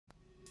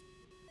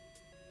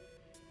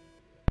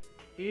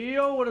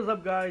Yo, what is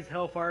up guys?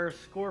 Hellfire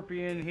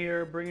Scorpion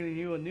here, bringing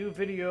you a new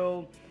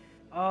video.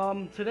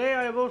 Today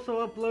I have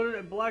also uploaded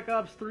a Black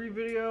Ops 3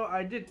 video.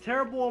 I did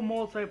terrible on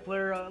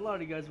multiplayer. A lot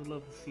of you guys would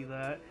love to see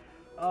that.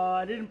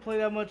 I didn't play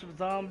that much of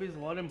zombies.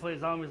 Well, I didn't play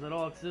zombies at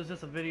all because it was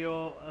just a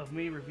video of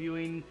me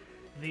reviewing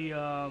the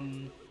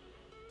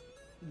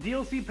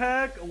DLC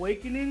pack,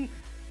 Awakening,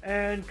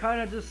 and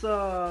kind of just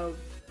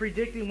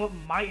predicting what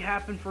might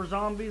happen for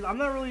zombies. I'm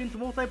not really into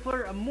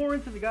multiplayer. I'm more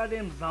into the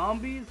goddamn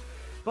zombies.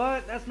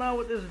 But that's not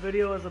what this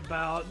video is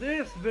about.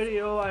 This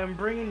video I'm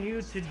bringing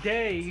you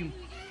today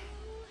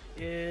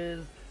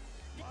is,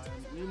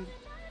 you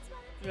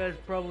guys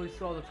probably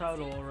saw the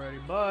title already,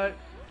 but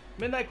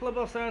Midnight Club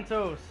of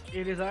Santos.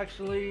 It is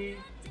actually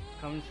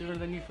coming sooner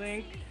than you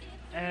think,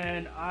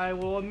 and I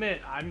will admit,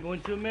 I'm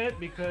going to admit,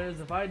 because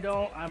if I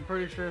don't, I'm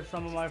pretty sure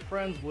some of my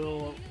friends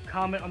will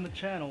comment on the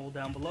channel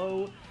down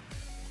below.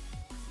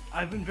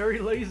 I've been very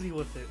lazy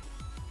with it,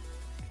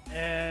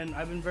 and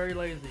I've been very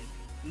lazy.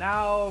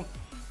 Now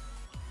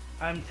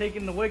I'm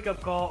taking the wake-up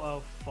call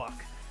of fuck,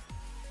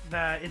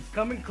 that it's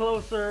coming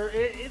closer.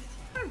 It's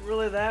not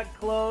really that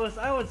close.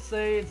 I would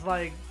say it's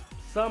like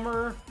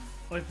summer,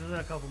 which is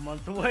a couple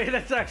months away.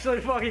 That's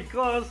actually fucking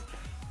close.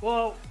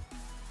 Well,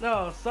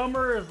 no,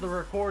 summer is the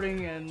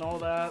recording and all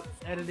that,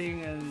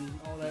 editing and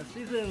all that.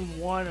 Season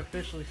 1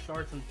 officially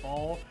starts in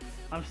fall.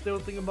 I'm still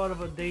thinking about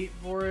a date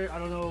for it. I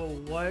don't know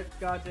what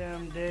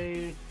goddamn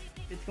day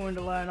it's going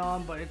to land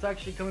on, but it's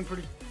actually coming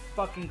pretty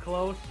fucking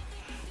close.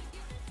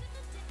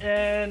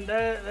 And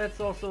that's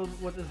also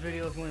what this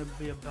video is going to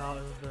be about,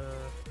 is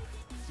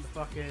the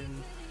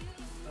fucking,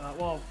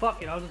 well,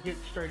 fuck it, I'll just get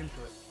straight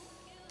into it.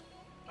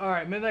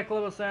 Alright, Midnight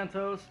Club of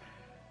Santos.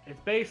 It's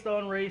based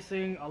on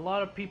racing. A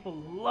lot of people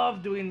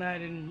love doing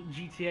that in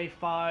GTA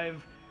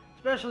 5,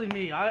 especially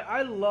me.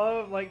 I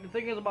love, like, the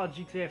thing is about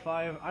GTA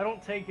 5, I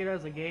don't take it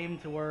as a game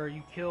to where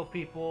you kill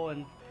people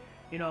and,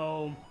 you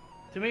know,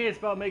 to me it's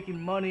about making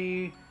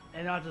money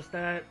and not just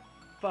that,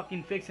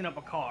 fucking fixing up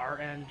a car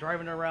and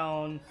driving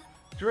around,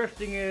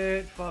 drifting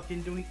it,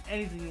 fucking doing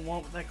anything you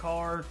want with that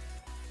car.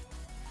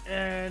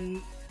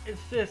 And it's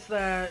just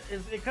that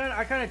I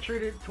kind of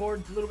treat it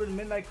towards a little bit of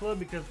Midnight Club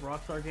because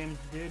Rockstar Games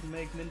did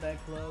make Midnight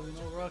Club. You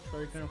know,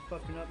 Rockstar kind of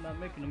fucking up not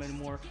making them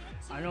anymore.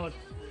 I know it's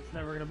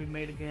never gonna be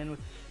made again,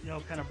 which, you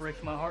know, kind of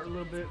breaks my heart a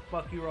little bit.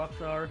 Fuck you,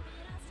 Rockstar.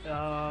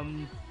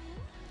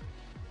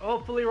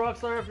 Hopefully,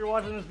 Rockstar, if you're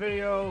watching this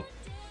video,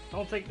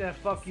 don't take that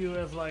fuck you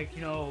as, like,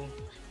 you know,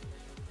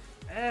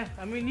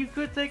 I mean, you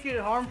could take it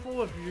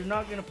harmful if you're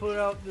not going to put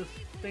out this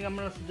thing I'm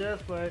going to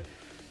suggest, but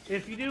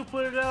if you do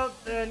put it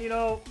out, then, you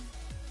know,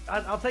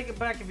 I'll take it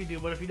back if you do,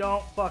 but if you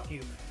don't, fuck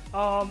you.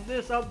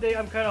 This update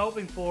I'm kind of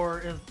hoping for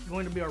is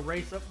going to be a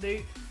race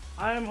update.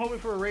 I'm hoping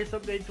for a race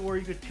update to where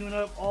you could tune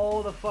up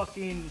all the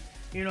fucking,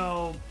 you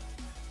know,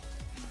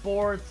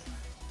 sports,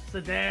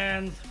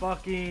 sedans,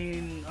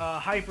 fucking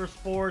hyper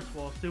sports,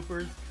 well,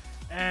 supers,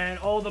 and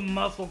all the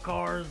muscle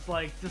cars,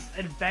 like, just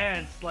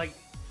advanced, like,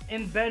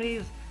 in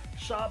Benny's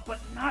shop, but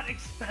not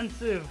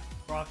expensive.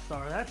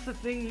 Rockstar, that's the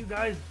thing you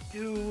guys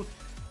do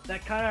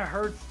that kind of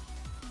hurts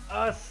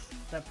us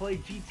that play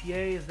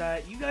GTA, is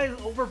that you guys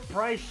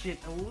overprice shit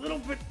a little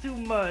bit too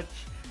much.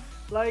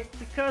 Like,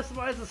 to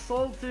customize the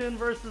Sultan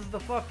versus the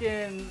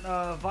fucking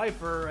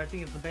Viper, I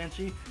think it's the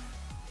Banshee,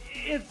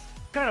 it's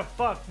kind of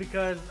fucked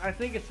because I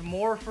think it's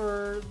more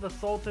for the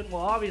Sultan.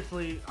 Well,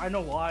 obviously I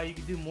know why, you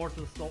can do more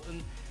to the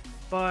Sultan,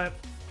 but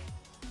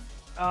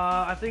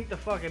I think the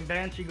fucking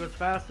Banshee goes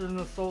faster than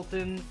the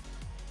Sultan,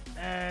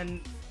 and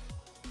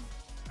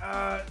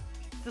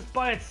just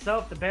by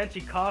itself the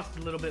Banshee costs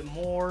a little bit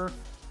more,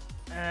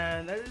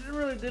 and it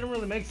didn't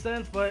really make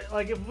sense. But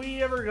like, if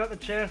we ever got the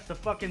chance to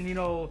fucking, you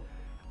know,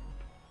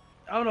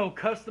 I don't know,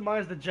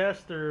 customize the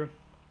Jester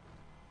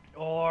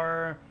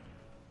or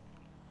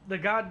the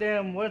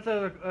goddamn, what's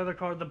the other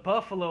car, the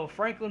Buffalo,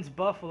 Franklin's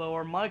Buffalo,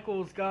 or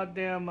Michael's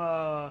goddamn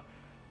fuck,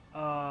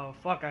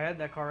 I had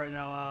that car right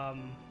now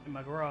in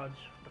my garage.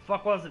 The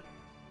fuck was it?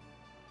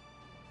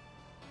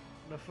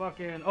 The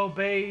fucking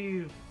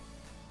Obey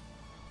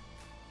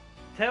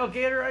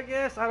Tailgater, I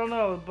guess? I don't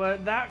know,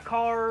 but that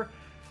car,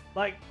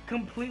 like,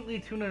 completely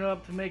tune it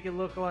up to make it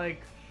look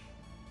like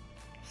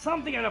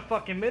something at a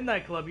fucking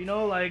Midnight Club, you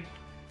know, like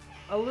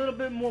a little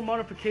bit more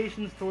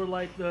modifications toward,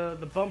 like,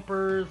 the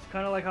bumpers,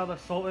 kind of like how the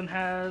Sultan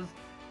has,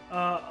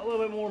 a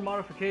little bit more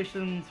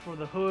modifications for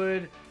the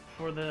hood,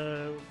 for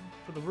the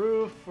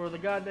roof, for the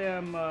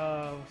goddamn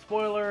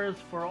spoilers,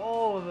 for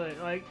all of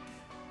it. Like,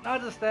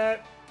 not just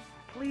that,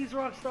 please,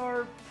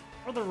 Rockstar,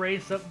 for the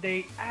race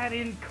update, add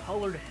in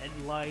colored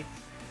headlights.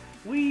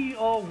 We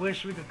all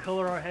wish we could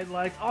color our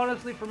headlights.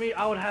 Honestly, for me,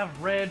 I would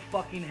have red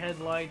fucking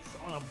headlights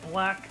on a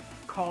black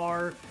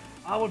car.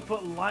 I would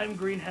put lime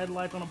green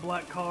headlights on a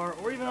black car,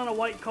 or even on a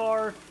white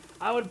car.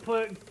 I would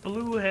put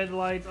blue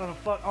headlights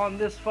on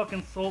this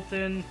fucking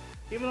Sultan.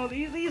 Even though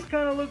these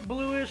kind of look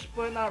bluish,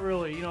 but not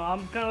really. You know,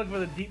 I'm kind of looking for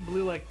the deep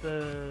blue, like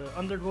the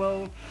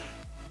underglow.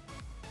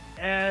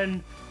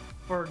 And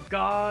for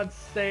God's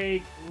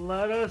sake,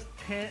 let us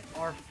tint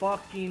our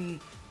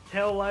fucking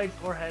tail lights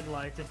or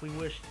headlights if we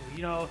wish to.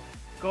 You know,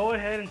 go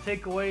ahead and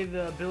take away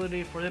the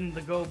ability for them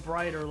to go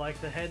brighter, like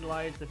the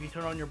headlights. If you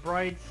turn on your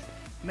brights,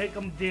 make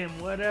them dim,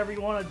 whatever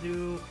you want to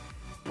do.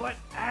 But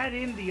add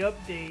in the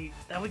update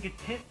that we could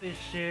tint this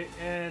shit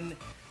and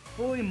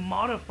fully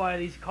modify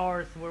these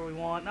cars to where we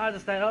want. Not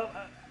just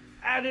that,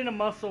 add in a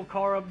muscle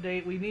car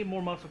update. We need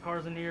more muscle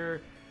cars in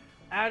here.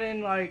 Add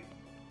in, like,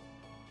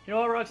 you know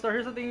what, Rockstar,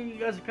 here's the thing you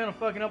guys are kind of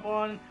fucking up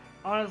on.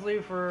 Honestly,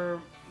 for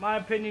my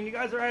opinion, you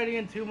guys are adding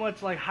in too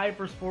much, like,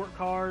 hyper sport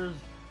cars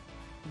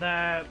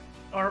that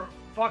are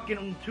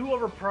fucking too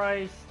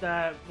overpriced,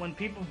 that when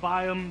people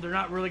buy them, they're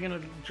not really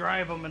gonna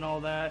drive them and all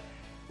that.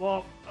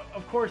 Well,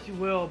 of course you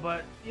will,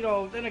 but, you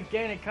know, then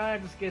again, it kind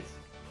of just gets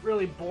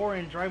really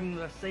boring driving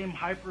the same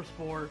hyper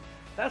sport.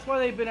 That's why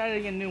they've been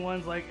adding in new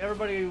ones. Like,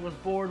 everybody was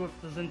bored with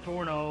the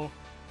Zentorno,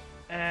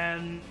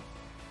 and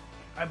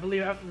I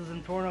believe after the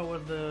Zentorno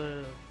was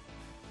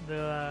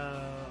the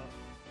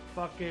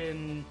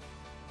fucking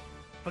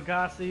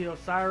Pegasi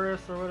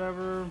Osiris or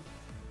whatever.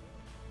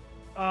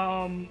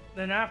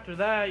 Then after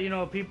that, you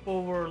know,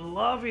 people were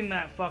loving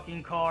that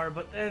fucking car,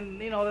 but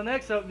then, you know, the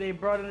next up they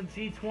brought in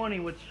the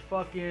T20, which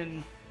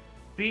fucking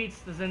beats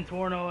the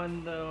Zentorno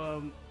and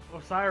the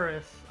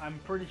Osiris. I'm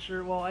pretty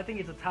sure, well, I think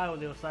it's a tie with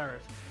the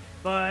Osiris,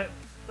 but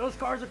those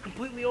cars are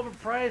completely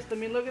overpriced. I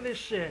mean, look at this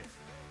shit.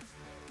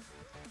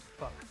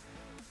 Fuck.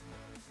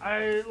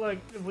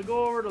 If we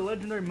go over to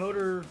Legendary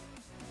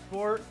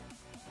Motorsport,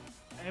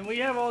 and we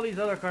have all these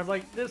other cars,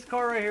 like this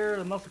car right here,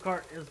 the muscle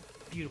car, is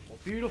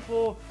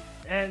beautiful,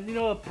 and you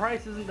know, the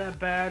price isn't that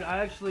bad.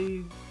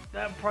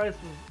 That price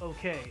was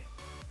okay.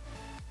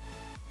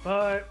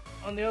 But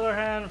on the other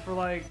hand, for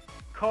like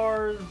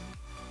cars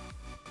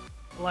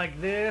like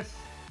this,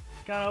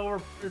 it's kind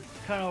of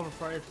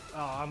overpriced. Oh,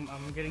 I'm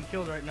getting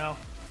killed right now.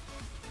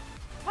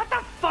 What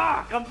the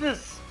fuck?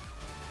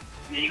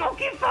 You gonna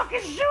keep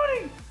fucking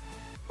shooting?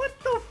 What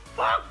the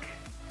fuck?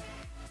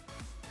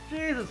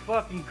 Jesus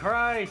fucking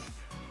Christ.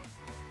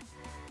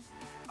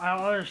 I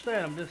don't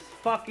understand. I'm just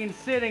fucking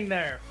sitting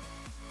there.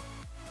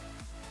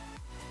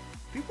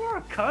 People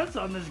are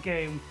cunts on this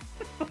game.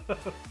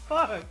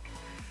 Fuck.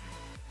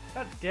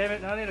 God damn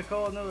it. Now I need to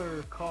call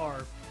another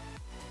car.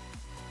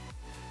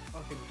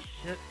 Fucking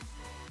shit.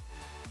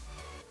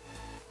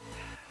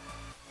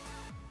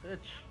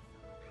 Bitch.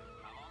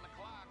 I'm on the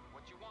clock.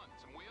 What you want?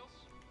 Some wheels?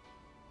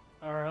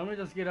 Alright, let me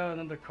just get out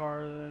another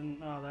car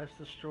then. Oh, that's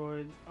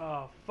destroyed.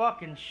 Oh,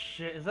 fucking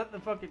shit. Is that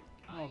the fucking...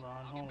 Hold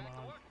on.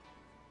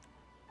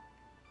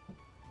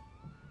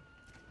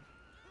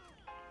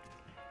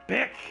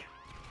 Bick!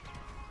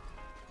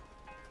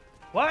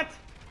 What?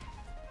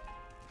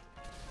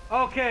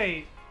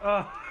 Okay,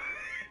 what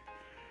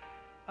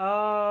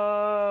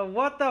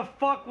the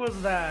fuck was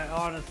that,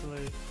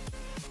 honestly?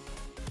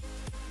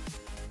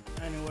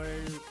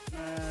 Anyways,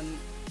 man,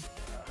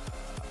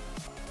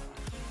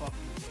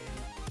 fucking game.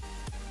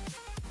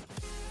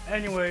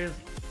 Anyways,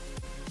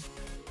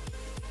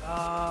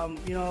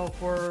 you know,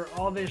 for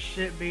all this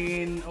shit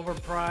being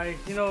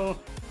overpriced, you know,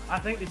 I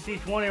think the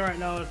T20 right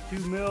now is 2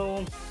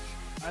 mil.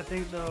 I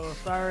think the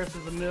Osiris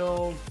is 1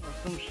 mil or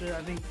some shit.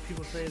 I think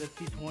people say the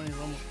T20 is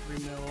almost 3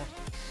 mil.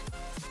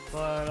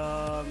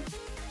 But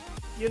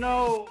you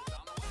know,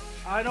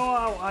 I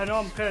know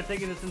I'm kind of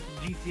taking this into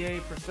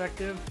GTA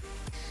perspective.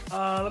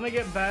 Let me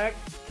get back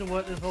to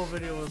what this whole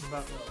video was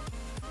about though.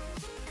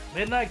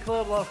 Midnight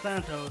Club Los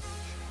Santos.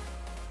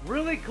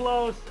 Really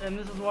close, and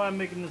this is why I'm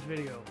making this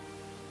video.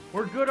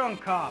 We're good on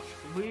cops.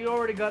 We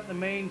already got the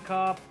main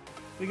cop.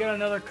 We got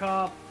another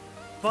cop.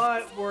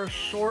 But we're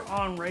short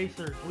on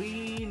racers.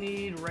 We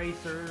need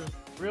racers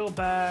real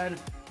bad.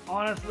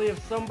 Honestly, if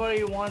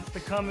somebody wants to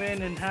come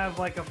in and have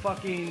like a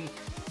fucking,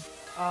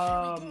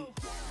 a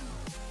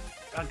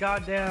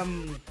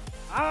goddamn,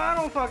 I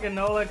don't fucking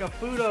know, like a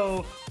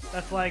Fudo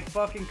that's like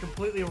fucking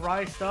completely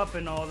riced up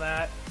and all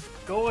that,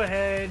 go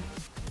ahead.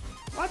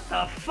 What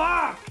the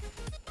fuck?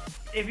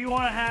 If you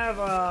want to have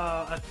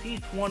a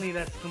T20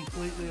 that's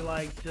completely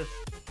like just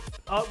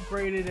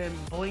upgraded and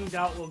blinged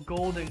out with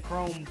gold and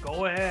chrome,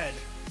 go ahead.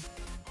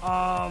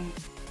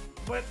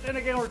 But then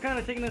again, we're kind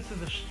of taking this to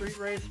the street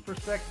race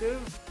perspective,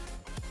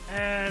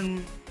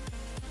 and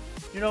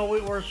you know,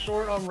 we're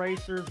short on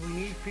racers. We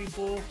need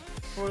people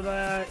for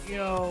that. You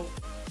know,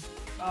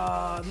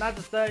 not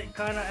just that,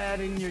 kind of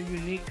adding your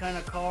unique kind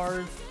of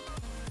cars.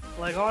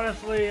 Like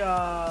honestly,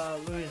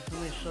 let me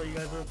show you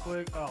guys real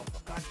quick. Oh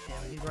god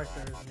damn it, he's right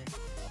there, isn't he?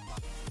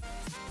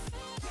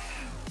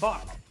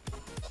 Fuck.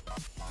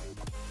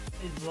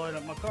 He's blowing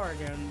up my car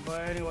again.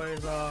 But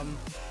anyways,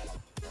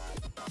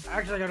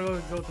 actually I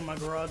gotta go to my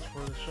garage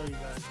to show you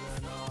guys.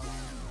 And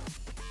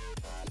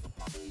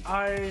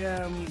I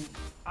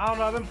don't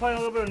know, I've been playing a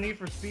little bit of Need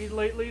for Speed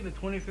lately, the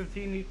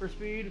 2015 Need for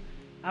Speed.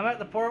 I'm at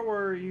the part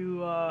where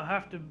you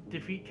have to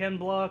defeat Ken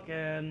Block,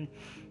 and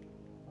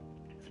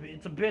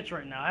it's a bitch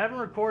right now. I haven't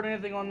recorded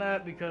anything on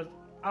that because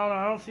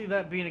I don't see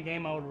that being a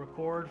game I would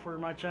record for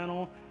my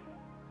channel.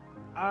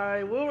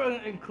 I will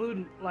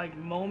include like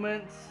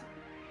moments,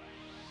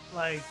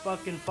 like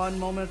fucking fun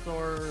moments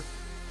or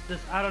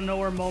just out of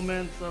nowhere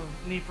moments of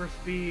Need for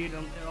Speed,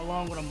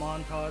 along with a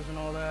montage and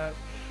all that.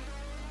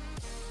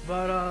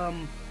 But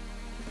I'm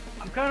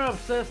kind of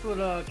obsessed with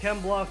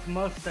Ken Block's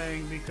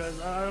Mustang because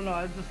I don't know,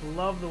 I just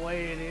love the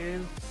way it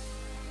is.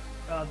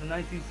 The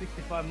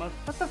 1965 Mustang.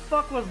 What the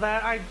fuck was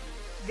that? I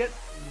get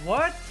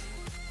what?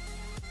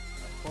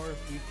 Of course,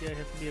 GTA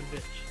has to be a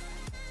bitch.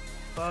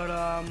 But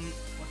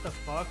what the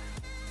fuck?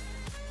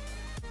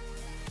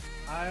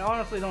 I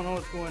honestly don't know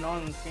what's going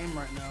on in this game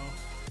right now.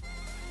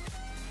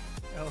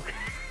 Okay.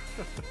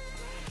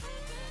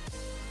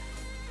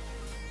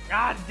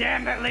 God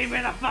damn it, leave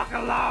me the fuck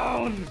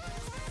alone!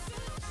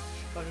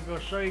 If I could go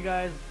show you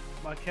guys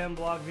my Ken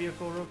Block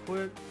vehicle real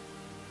quick.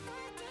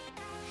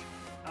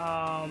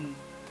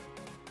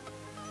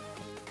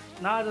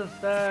 Not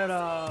just that,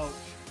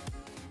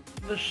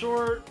 the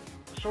shortage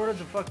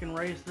of fucking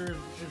racers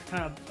is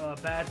kind of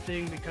a bad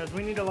thing because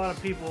we need a lot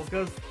of people.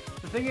 Because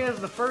the thing is,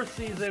 the first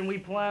season we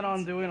plan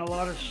on doing a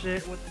lot of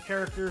shit with the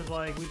characters.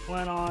 Like, we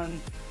plan on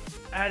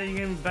adding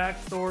in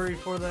backstory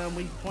for them.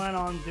 We plan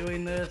on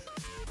doing this.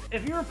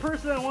 If you're a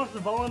person that wants to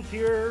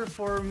volunteer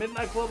for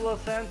Midnight Club Los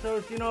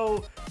Santos, you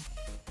know,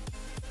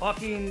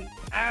 fucking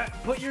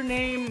put your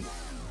name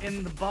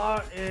in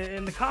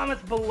the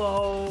comments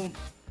below.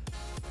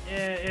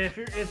 If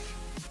you're,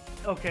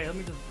 okay, let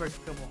me just break a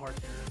couple hearts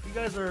here. If you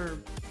guys are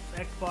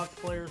Xbox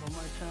players on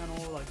my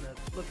channel, like that,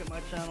 look at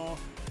my channel.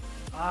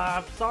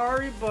 I'm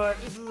sorry,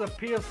 but this is a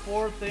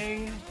PS4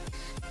 thing.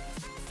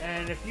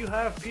 And if you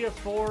have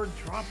PS4,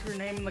 drop your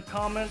name in the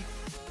comments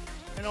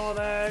and all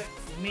that.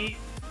 Meet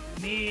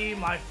me,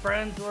 my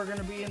friends who are going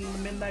to be in the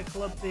Midnight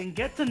Club thing.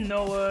 Get to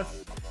know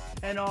us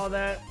and all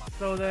that.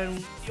 So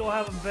then you'll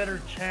have a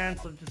better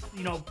chance of just,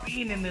 you know,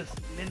 being in this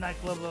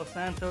Midnight Club Los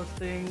Santos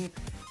thing.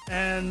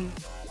 And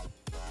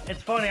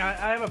it's funny,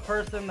 I have a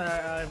person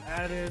that I've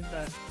added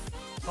that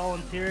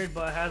volunteered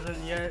but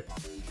hasn't yet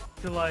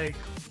to, like,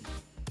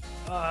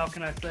 how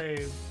can I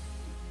say,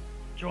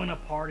 join a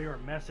party or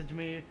message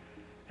me.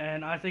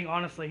 And I think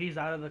honestly he's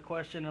out of the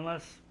question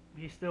unless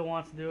he still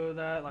wants to do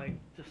that, like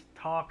just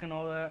talk and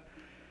all that.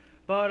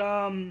 But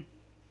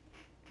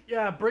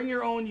yeah, bring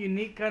your own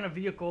unique kind of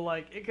vehicle.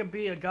 Like, it could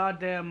be a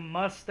goddamn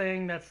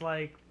Mustang that's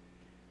like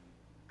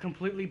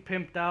completely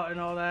pimped out and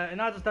all that. And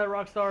not just that,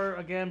 Rockstar,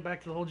 again,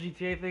 back to the whole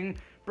GTA thing,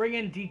 bring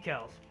in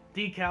decals.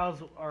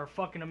 Decals are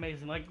fucking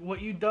amazing. Like what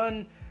you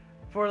done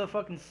for the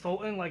fucking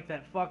Sultan, like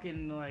that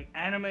fucking like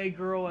anime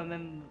girl, and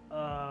then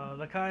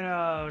the kind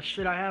of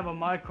shit I have on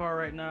my car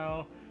right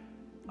now.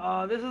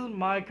 This is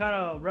my kind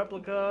of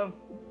replica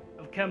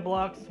of Ken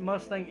Block's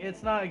Mustang.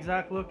 It's not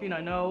exact looking, I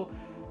know,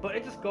 but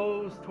it just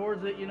goes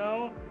towards it, you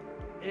know?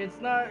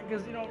 It's not,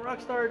 because, you know,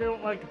 Rockstar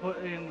don't like to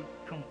put in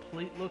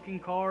complete looking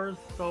cars,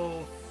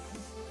 so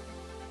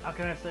how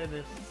can I say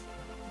this?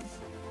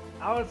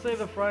 I would say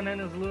the front end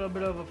is a little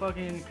bit of a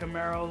fucking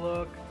Camaro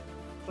look,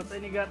 but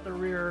then you got the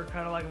rear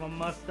kind of like of a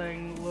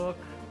Mustang look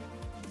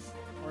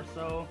or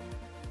so.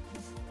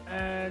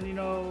 And, you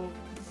know,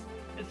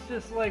 it's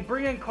just like,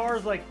 bring in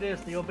cars like this,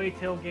 the Obey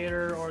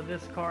Tailgater, or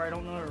this car, I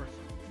don't know how to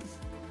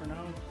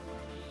pronounce,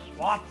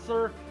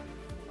 Schwarzer.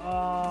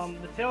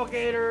 The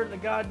Tailgater, the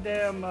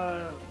goddamn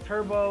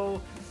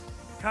Turbo,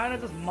 kind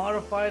of just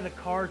modify the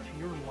car to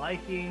your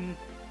liking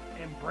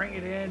and bring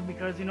it in,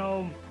 because, you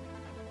know,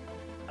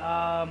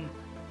 I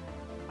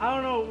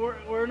don't know,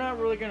 we're not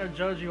really gonna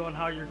judge you on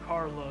how your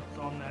car looks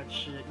on that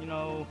shit, you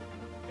know.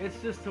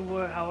 It's just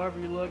to however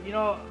you look, you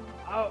know.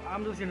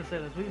 I'm just gonna say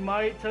this, we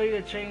might tell you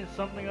to change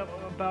something up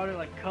about it,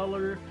 like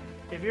color.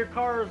 If your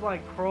car is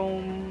like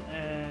chrome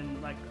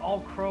and like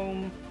all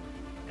chrome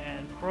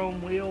and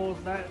chrome wheels,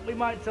 that we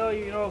might tell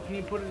you, you know, can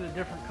you put it in a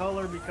different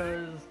color,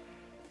 because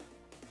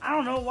I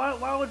don't know,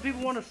 why would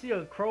people want to see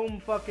a chrome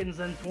fucking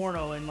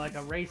Zentorno in like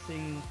a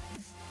racing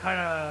kind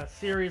of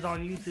series on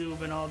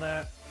YouTube and all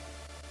that?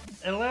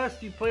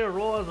 Unless you play a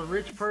role as a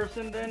rich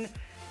person, then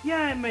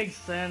yeah, it makes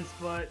sense,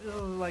 but this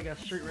is like a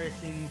street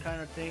racing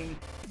kind of thing.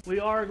 We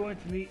are going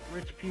to meet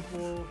rich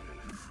people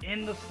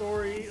in the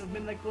story of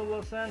Midnight Club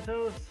Los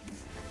Santos,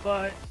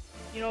 but,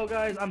 you know,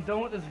 guys, I'm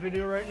done with this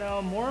video right now.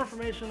 More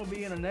information will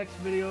be in the next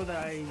video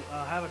that I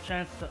have a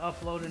chance to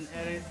upload and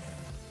edit.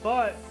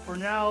 But for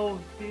now,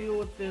 deal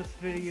with this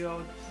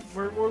video.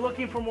 We're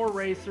looking for more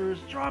racers.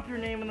 Drop your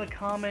name in the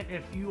comment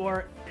if you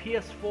are a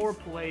PS4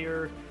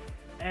 player,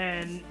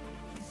 and,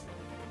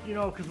 you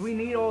know, because we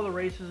need all the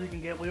racers we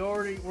can get. We're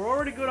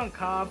already good on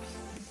cops.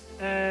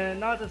 And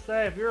not to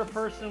say, if you're a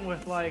person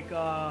with like,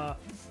 how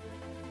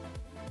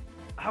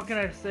can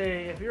I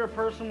say, if you're a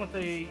person with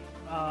a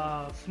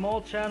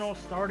small channel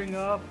starting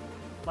up,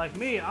 like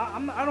me,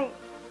 I don't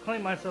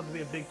claim myself to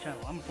be a big channel.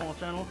 I'm a small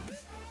channel.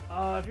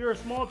 If you're a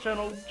small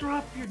channel,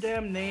 drop your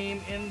damn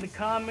name in the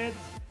comments,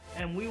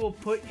 and we will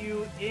put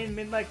you in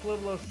Midnight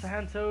Club Los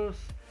Santos,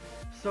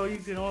 so you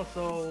can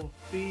also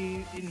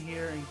be in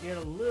here and get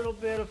a little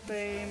bit of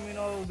fame, you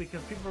know,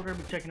 because people are gonna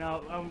be checking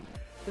out.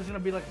 This is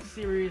gonna be like a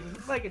series.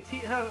 It's like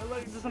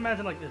just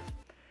imagine like this.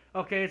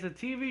 Okay, it's a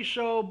TV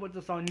show, but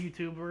just on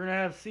YouTube. We're gonna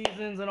have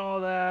seasons and all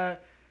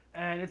that.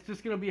 and it's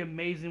just going to be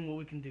amazing what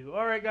we can do.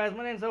 Alright guys,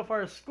 my name's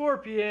Hellfire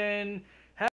Scorpion.